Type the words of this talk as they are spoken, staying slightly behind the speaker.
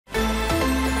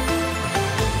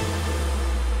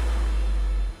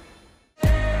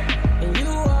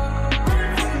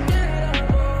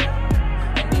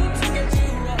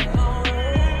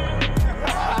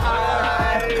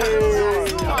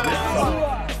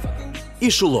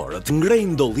Ishullorët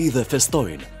ngrejnë dolli dhe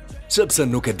festojnë, sepse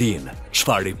nuk e dinë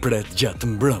çfarë i pret gjatë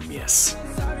mbrëmjes.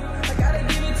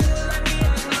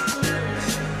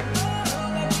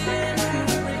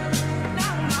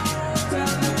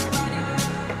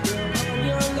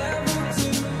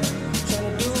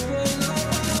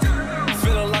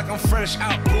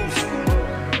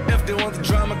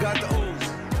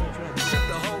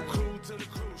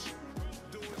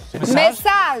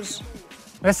 Mesazh.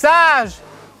 Mesazh.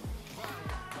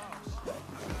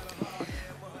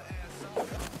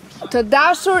 Të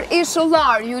dashur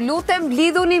ishullar, ju lutem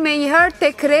lidhuni me njëherë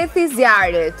tek rrethi i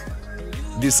zjarrit.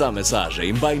 Disa mesazhe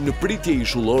i mbajnë në pritje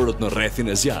ishullorët në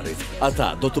rrethin e zjarrit.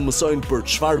 Ata do të mësojnë për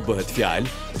çfarë bëhet fjalë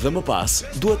dhe më pas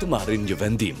duhet të marrin një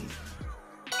vendim.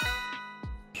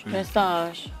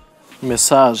 Mesazh.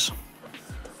 Mesazh.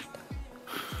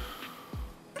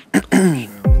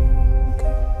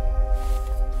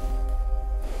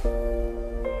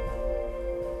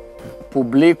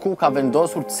 Publiku ka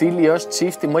vendosur cili është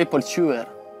çifti më i pëlqyer.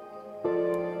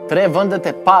 3 vendet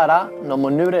e para në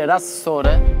mënyrë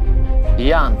rastësore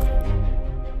janë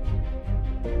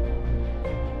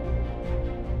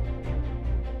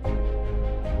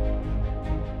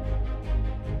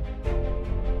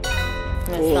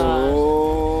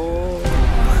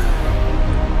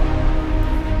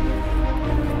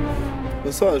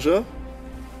Mesazh, a?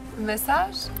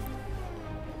 Mesazh?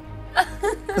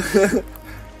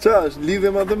 Qa është, lidhe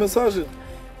me atë mesazhin?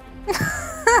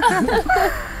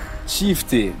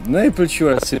 Çifti më i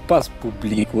pëlqyer sipas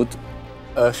publikut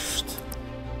është.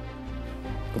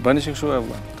 Po bani që kështu e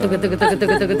vëlla.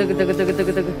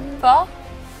 Po?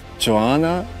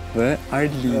 Joana dhe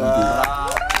Arlindi.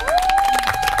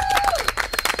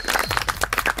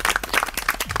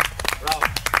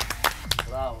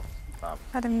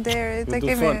 Faleminderit, e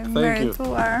kemi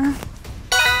merituar.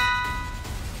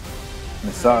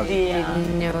 Mesazh.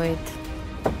 Njëjt.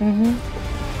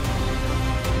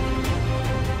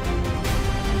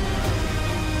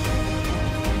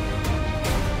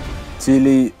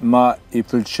 Cili ma i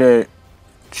pëlqej,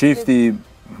 çifti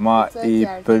ma i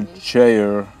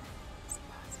pëlqyer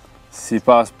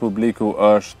sipas publiku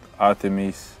është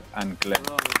Artemis and Glenn.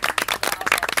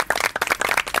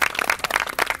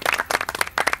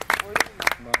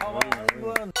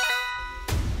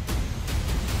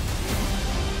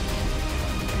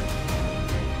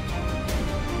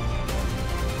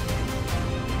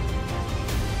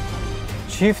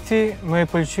 Çifti më i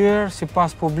pëlqyer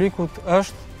sipas publikut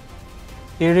është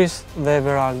Iris dhe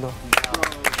Everaldo.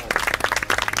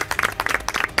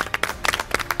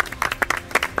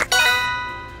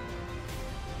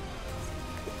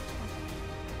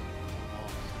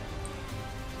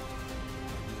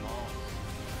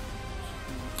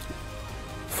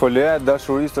 Folja e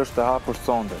dashurisë është e hapur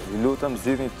sonde. Ju lutem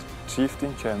zgjidhni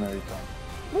çiftin që e meriton.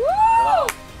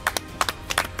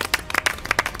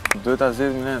 Duhet ta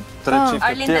zgjidhni ne 3 çifte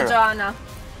Arlin dhe Joana.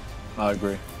 I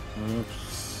agree.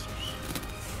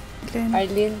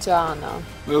 Arlin, Joana.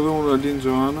 Edhe unë Arlin,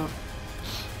 Joana.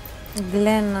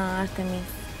 Glenn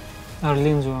Artemis.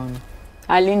 Arlin Joana.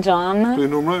 Arlin Joana. Po i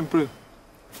numrojmë prit.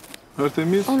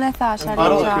 Artemis. Unë e thash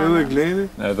Arlin Joana. Edhe Gleni.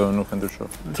 Edhe unë nuk e ndryshoj.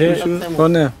 Po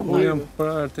ne, unë jam për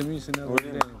Artemisin e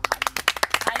Glenin.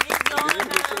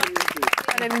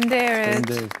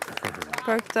 Faleminderit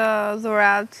për këtë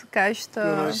dhuratë kaq të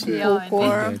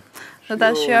bukur. Do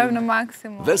ta shijojmë në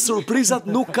maksimum. Dhe surprizat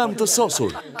nuk kanë të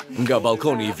sosur. Nga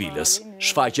balkoni i vilës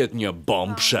shfaqet një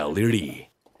bombshell i ri.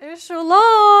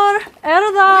 Ishullor,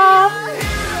 erdha!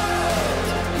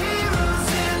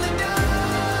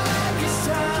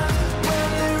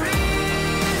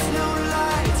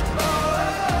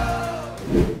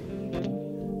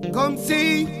 Comme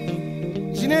si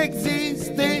je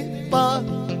n'existais pas.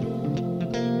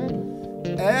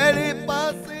 Elle est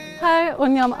passée. Hej,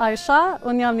 unë jam Aishah,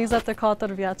 unë jam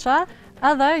 24 vjeçe,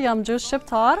 edhe jam gjys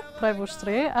shqiptar prej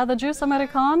Vushtri, edhe gjys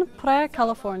amerikan prej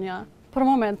California. Për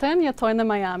momentin jetoj në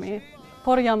Miami,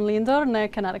 por jam lindur në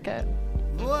Connecticut.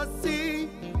 Voici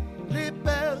les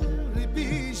perles, les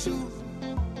bijoux.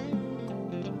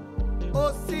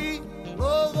 Aussi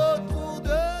au retour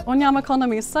de. Unë jam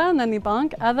ekonomiste në një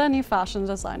bank edhe një fashion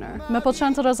designer. Me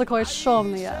pëlqen të rrezikoj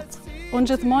shumë në jetë. Unë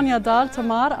gjithmonë ja dal të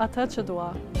marr atë që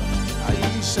dua.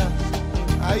 Aishah,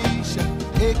 Aishah,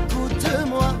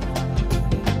 écoute-moi.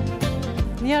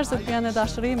 Njerëzit vjen në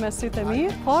dashuri me sytë e mi,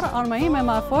 por arma ime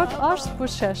më e fortë është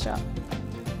fuqishja.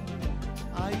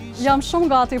 Jam shumë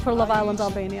gati për Love Island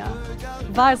Albania.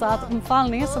 Vajzat, më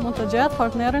falni se mund të gjetë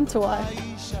partnerin tuaj.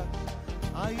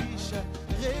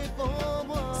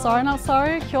 Sorry not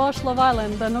sorry, kjo është Love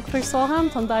Island dhe nuk frikësohem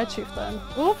të ndaj çiften.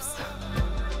 Ups!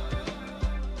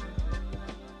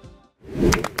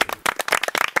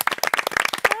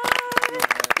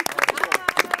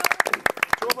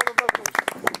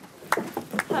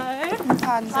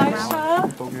 falë, zemra.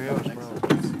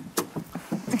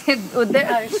 U dhe...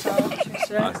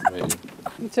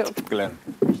 Glen.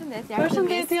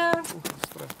 Përshëndetje.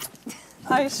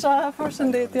 Aishah,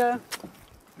 përshëndetje.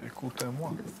 Écoutez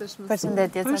moi.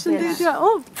 Përshëndetje, Përshëndetje.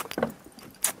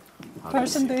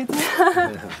 Përshëndetje.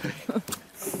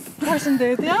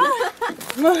 Përshëndetje.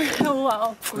 Wow.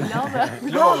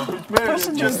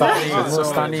 Përshëndetje.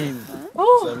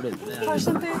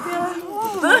 Përshëndetje.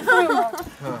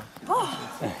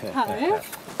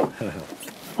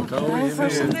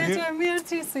 Përshëndetje, mirë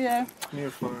ti si e?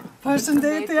 Mirë fare.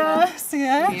 Përshëndetje, si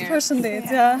e?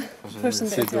 Përshëndetje.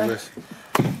 Përshëndetje.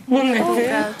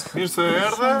 Mirë se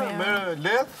erdhe, me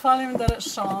letë. Faleminderit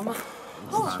shumë.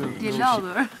 Je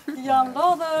lodhur. Jam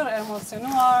lodhur,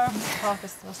 emocionuar, pak e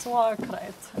stresuar,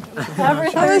 krejt.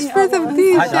 Edhe shpër të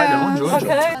vdisha.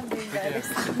 Okej.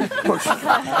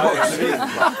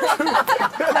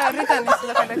 Rita nisë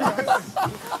do kalekon.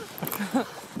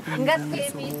 Nga të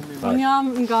kemi? Unë jam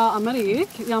nga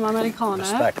Amerikë, jam Amerikane,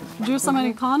 gjysë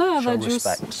Amerikane edhe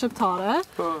gjysë shqiptare,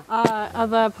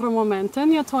 edhe për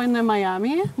momentin jetoj në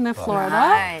Miami, në Florida,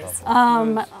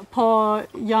 po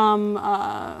jam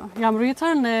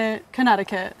rritër në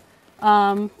Connecticut,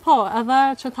 po edhe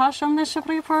që tashëm në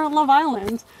Shqipëri për Love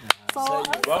Island.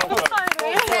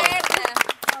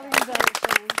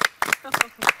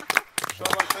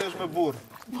 Inshallah të jesh me burë.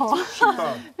 Po,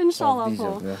 inshallah po.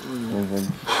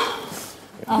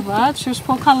 Edhe, qysh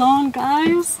po kalon,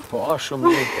 guys? Po, shumë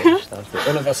mirë.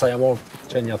 Unë dhe sa jam orë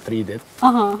që një 3 dit,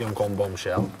 jam konë bom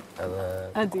shell, edhe...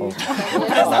 E di.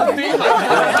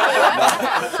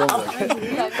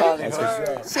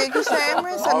 Si e kishe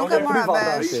emri, se nuk e mora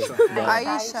vesh.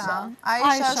 Aishah.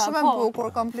 Aishah shumë e bukur,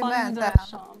 komplimente.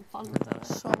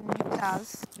 Shumë një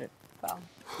klasë.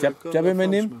 Kja be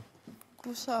menim?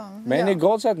 Kusha? Meni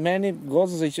gocat,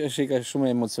 që është ka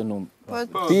shumë emocionum. Po,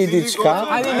 Ti di qka,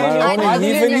 maroni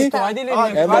niveni,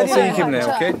 edhe se ikim ne,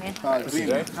 okej?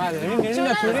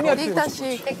 Dikta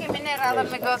shik. Te kemi ne radha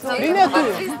me gocë.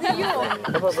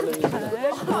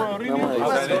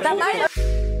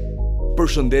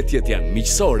 Përshëndetjet janë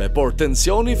miqësore, por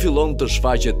tensioni fillon të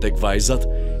shfaqet tek vajzat,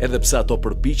 edhe pse ato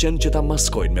përpiqen që ta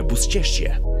maskojnë me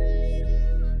buzëqeshje.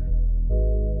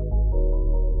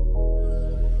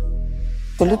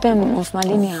 Të lutem mos ma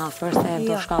lini afër se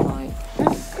do shkalloj.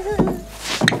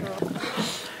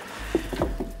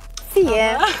 Si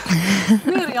e?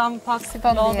 Mirë jam pak si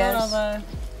lodhër edhe...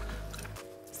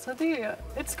 Se di,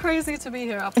 it's crazy to be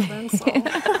here after then, so...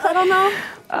 I don't know.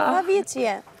 Pa vjeç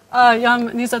je? Jam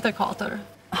 24.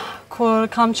 Kur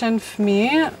kam qenë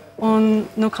fëmijë,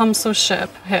 unë nuk kam su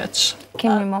shqip, heq.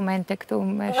 Kemi momente këtu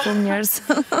me shumë njerëz.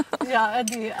 Ja, e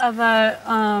di, edhe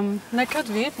në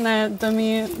këtë vit, në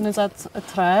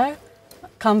 2023,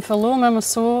 kam fillu me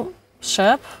mësu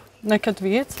shqip në këtë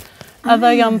vit, edhe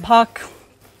jam pak,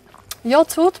 jo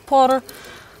tut, por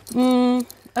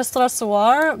e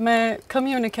stresuar me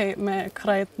communicate me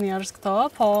krejt njerëz këto,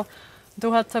 po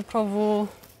duhet të provu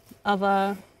edhe,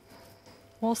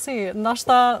 we'll see,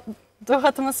 ndashta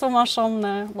duhet të mësu ma shumë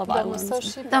në Love Island.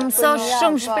 Të mësosh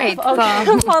shumë shpejt.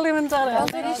 Faleminderit.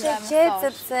 Do ishe qetë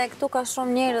sepse këtu ka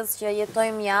shumë njerëz që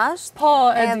jetojmë jashtë. Po,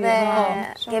 e di. Edhe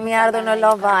kemi ardhur në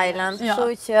Love Island, kështu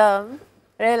që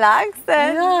relaxe.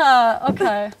 Ja,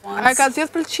 okej. A ka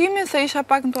zgjedh pëlqimin se isha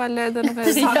pak në tualet dhe nuk e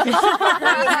di.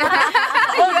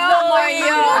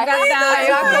 Jo,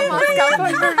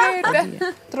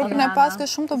 trupin e paske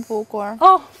shumë të bukur.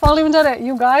 Oh, faleminderit.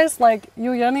 You guys, like,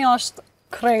 ju jeni është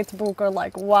krejt bukur,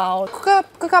 like, wow.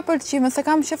 Kë ka pëlqime, se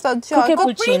kam qef të gjoj. Ku ke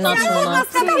pëlqim atë muna?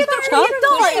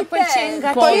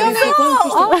 Po jo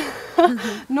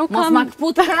Mos ma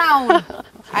këput kraun.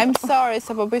 I'm sorry,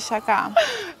 se po bëj shaka.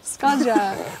 Ska gjë,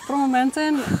 për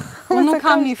momentin, unë nuk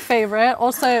kam një favorite,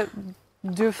 ose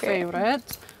 2 favorite.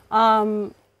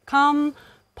 Kam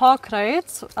pa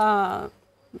krejt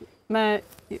me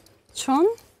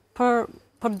qënë për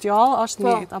djallë është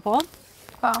njët, apo?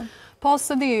 Po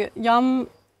se di, jam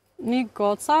një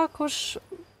goca kush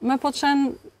me po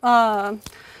qenë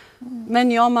me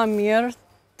njo ma mirë,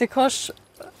 dikush e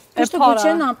para. Kush të po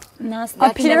qenë në aspektin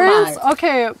e Appearance, parë?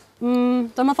 okay,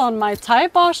 dhe më thonë, my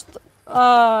type është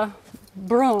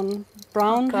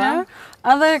brown hair,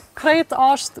 edhe krejt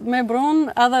është me brun,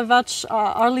 edhe veç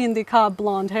Arlindi ka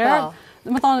blonde hair.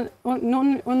 Dhe më thonë,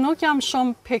 unë nuk jam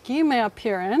shumë picky me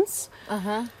appearance,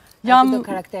 jam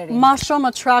ma shumë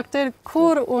attracted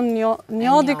kur unë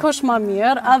njo dikush ma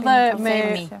mirë, edhe me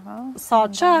sa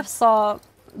qef, sa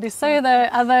disede,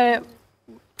 edhe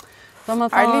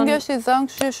Arlindi është i zënë,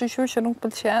 kështu e shqyqyr që nuk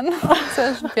pëlqen, se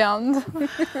është bjond.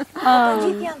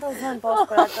 Gjithë janë të zënë poshtë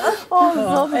për atë.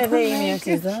 Edhe imi është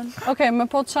i zënë. Okej, me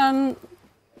po qenë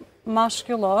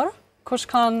mashkullor, kush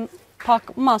kanë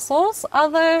pak muscles,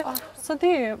 edhe se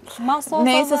di, muscles.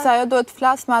 Nëse sa ajo duhet të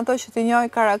flas me ato që ti njohi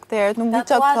karakteret, nuk di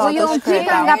çfarë thotë. Jo,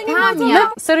 çika nga pamja.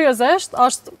 Seriozisht,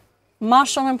 është ma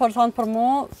shumë important për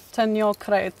mu të njoh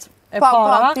krejt e Pa,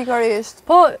 para. pikërisht.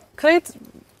 Po, krejt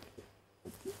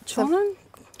çunën?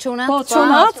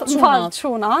 Çunat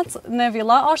në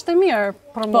villa është e mirë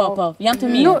për mu. Po, janë të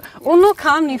mirë. Unë nuk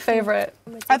kam një favorite.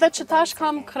 Edhe që tash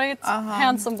kam krejt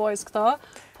handsome boys këto,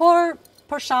 por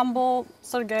për shembull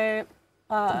Sergej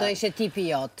Do ishe tipi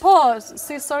jot. Po,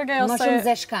 si Sergej ose... Më shumë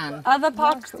zeshkan. Edhe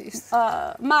pak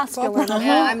masculine.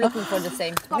 I'm looking for the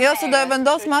same. Jo, se do e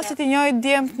vendos masit i njojit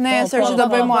djemt nesër që do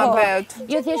bëj mua bet.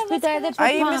 Jo, thjesht pyeta edhe për A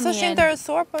i mis është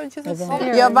interesuar, po gjithësisht.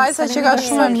 Jo, vajza që ka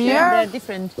shumë e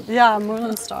mirë. Ja,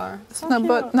 Moon Star.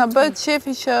 Na bëhet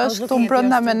qefi që është këtu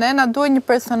brenda me ne, na duhet një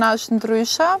personazh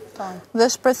ndryshe dhe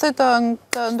shpresoj të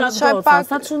ndryshoj pak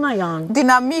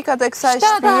dinamikat e kësaj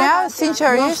shtëpie,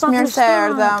 sinqerisht mirë se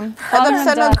erdhe. Edhe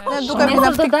pse ne dukem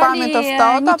në pikpamje të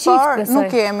ftohta, por nuk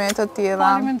kemi të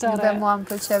tilla. Dhe mua më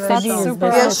pëlqeve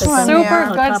Super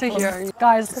good to hear.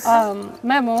 Guys,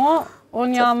 me mu,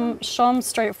 unë jam shumë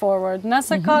straightforward.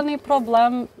 Nëse ka një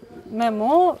problem me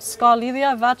mu, s'ka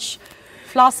lidhja veç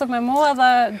flasë me mu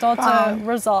edhe do të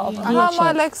resolve. Aha, ma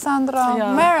Aleksandra,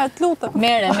 mere, të lutëm.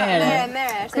 Mere.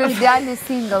 Kjo ideali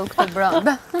single këtë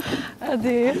brënda.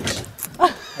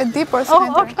 E di, por s'me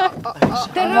të.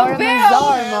 Të rëmbeo!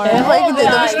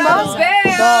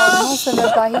 Mosë dhe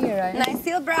ta hira. Na i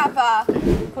sil brapa.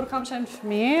 Kur kam qenë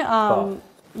fëmi,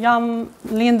 jam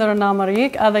lindër në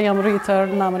Amerikë, edhe jam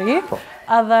rritër në Amerikë,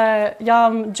 edhe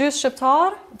jam gjysë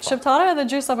shqiptare edhe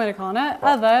gjysë amerikane,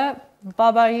 edhe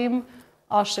baba im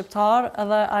është shqiptar,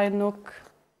 edhe ai nuk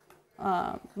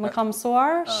më kam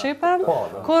mësuar shqipen,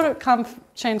 kur kam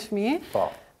qenë fëmi.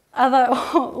 Edhe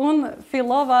unë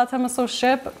fillova të mësu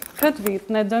shqip këtë vit,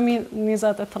 në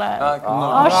 2023.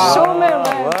 Është shumë e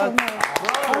rejtë.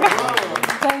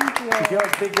 Thank you.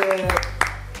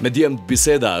 Me djemt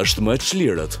biseda është më e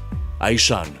çlirët.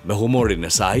 Aishah, me humorin e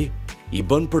saj, i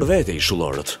bën për vete i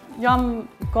shullorët. Jam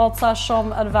goca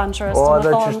shumë adventurous, të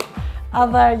më thonë.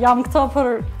 Edhe jam këto për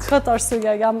këtë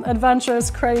arsye, jam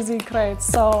adventurous, crazy, great,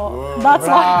 so that's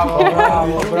why.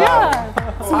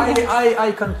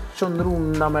 Ai kanë qëndru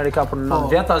në Amerika për 9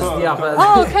 vjet, as dia.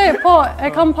 Okej, po, e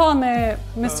kam pa në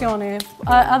misioni.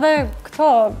 Edhe këto,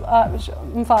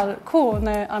 më falë, ku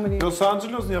në Amerikë? Los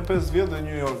Angeles, një 5 vjet dhe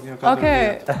New York, një 4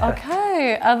 vjet. Okej,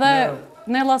 edhe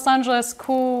në Los Angeles,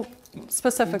 ku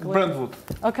specifically? Brentwood.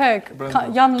 Okej,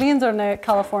 jam lindër në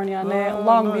California, në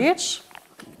Long Beach.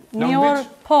 Një orë,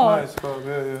 po.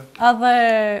 Edhe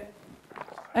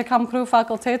e kam kry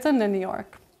fakultetin në New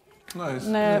York.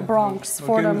 Në Bronx,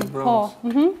 Fordham, po.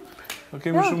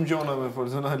 Kemi shumë gjona me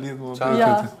forëzëna lidhë më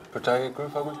fakultetin. Për qa ke kry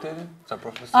fakultetin? Qa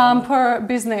profesion? Për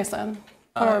biznesin.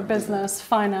 Për business,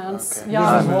 finance.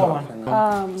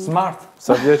 Smart.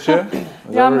 Sa vjeç që?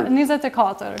 Jam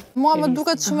 24. Mua më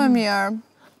duket shumë e mirë.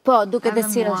 Po, duket e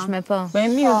sirëshme, po.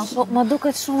 Me mirë. Ma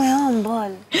duket shumë e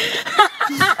ëmbël.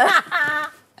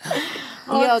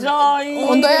 Unë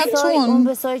doja qunë. Unë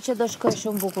besoj që do shkoj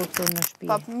shumë bukur këtu në shtëpi.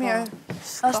 Pa, mirë.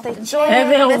 Është e qojë.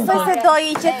 Besoj se do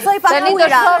i qetësoj pa ura. Tani do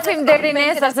shofim deri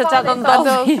nesër se qa do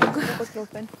ndodhi.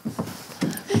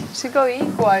 Shiko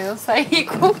iku ajo, sa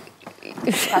iku.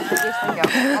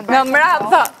 Nga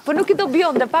mrapa. Po nuk i do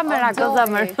bjonde, pa mëra, ko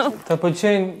zamër. Të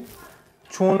pëlqejnë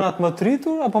qunat më të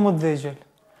rritur apo më të vegjël?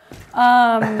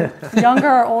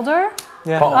 Younger or older?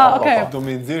 Okay. Do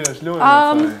me nxirë është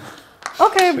lojë.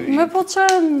 Okej, me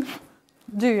pëlqen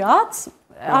dyjat,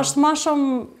 është ma shumë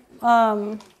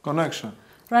connection.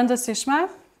 Rëndësishme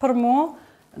për mu,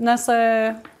 nëse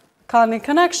ka një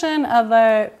connection edhe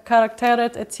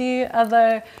karakteret e ti edhe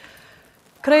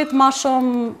krejt ma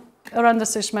shumë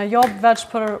rëndësishme, jo veç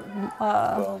për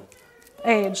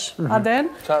age, adin?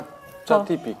 Qa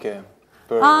tipi ke?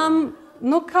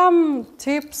 Nuk kam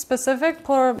tip specific,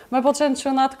 por me pëlqen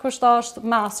qunat kushta është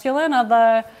masculine edhe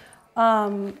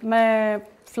me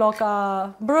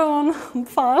floka brun, më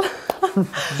falë.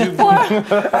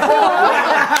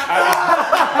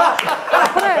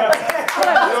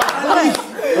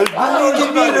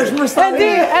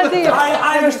 Edi.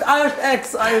 Ajo është ex.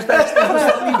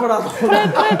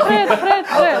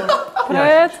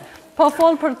 Pret. Po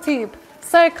folë për tip.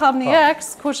 Se kam një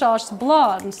ex, kusha është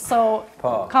blond, so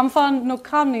kam thënë nuk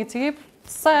kam një tip,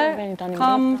 se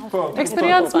kam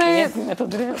eksperiencë me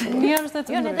njerëz të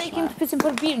ndryshme. Jo, ne do ikim të pysim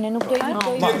për birë, nuk do ikim.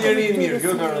 Njeri mirë,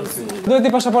 kjo garanci. Duhet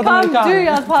i pasaport amerikan. Kam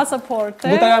dyjat pasaporte.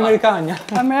 Duhet ai amerikan.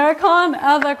 Amerikan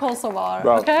edhe kosovar,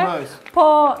 okej? Po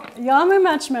jam i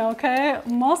meqme, okej?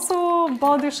 Mosu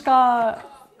bo diçka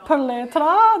për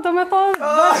letra, do me thonë...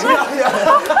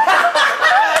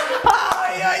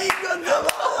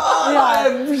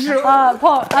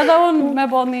 Po, edhe unë me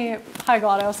bo një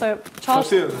hajgare, ose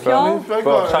qash fjall?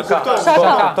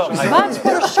 Shaka. Veç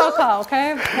për shaka, okej?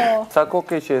 Sa ko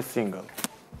ke që e single?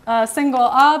 Single,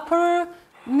 për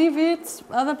një vit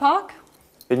edhe pak?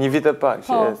 E një vit e pak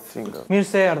që e single. Mirë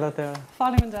se erdhe atëherë.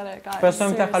 Faleminderit, guys.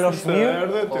 Besojmë të kalosh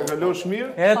mirë. Të kalosh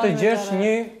mirë. E të gjesh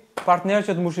një partner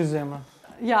që të mbushi zemrën.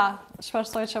 Ja,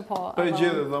 shpresoj që po. Po e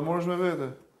gjetë, ta morësh me vete.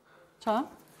 Qa?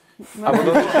 If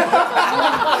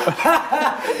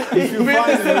you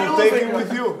find it, we'll take him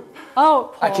with you.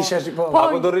 Oh, po. Po,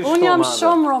 unë jam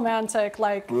shumë romantic,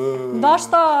 like,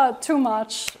 dashta too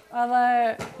much.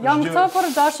 Edhe jam këta për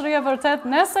dashuri e vërtet,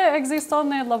 nëse ekziston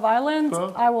në Love Island,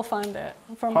 I will find it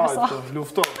for myself. Hajde,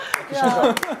 lufto.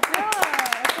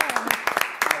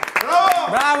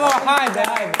 Bravo, hajde.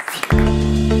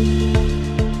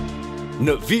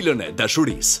 Në vilën e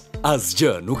dashurisë,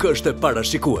 asgjë nuk është e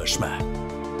parashikueshme.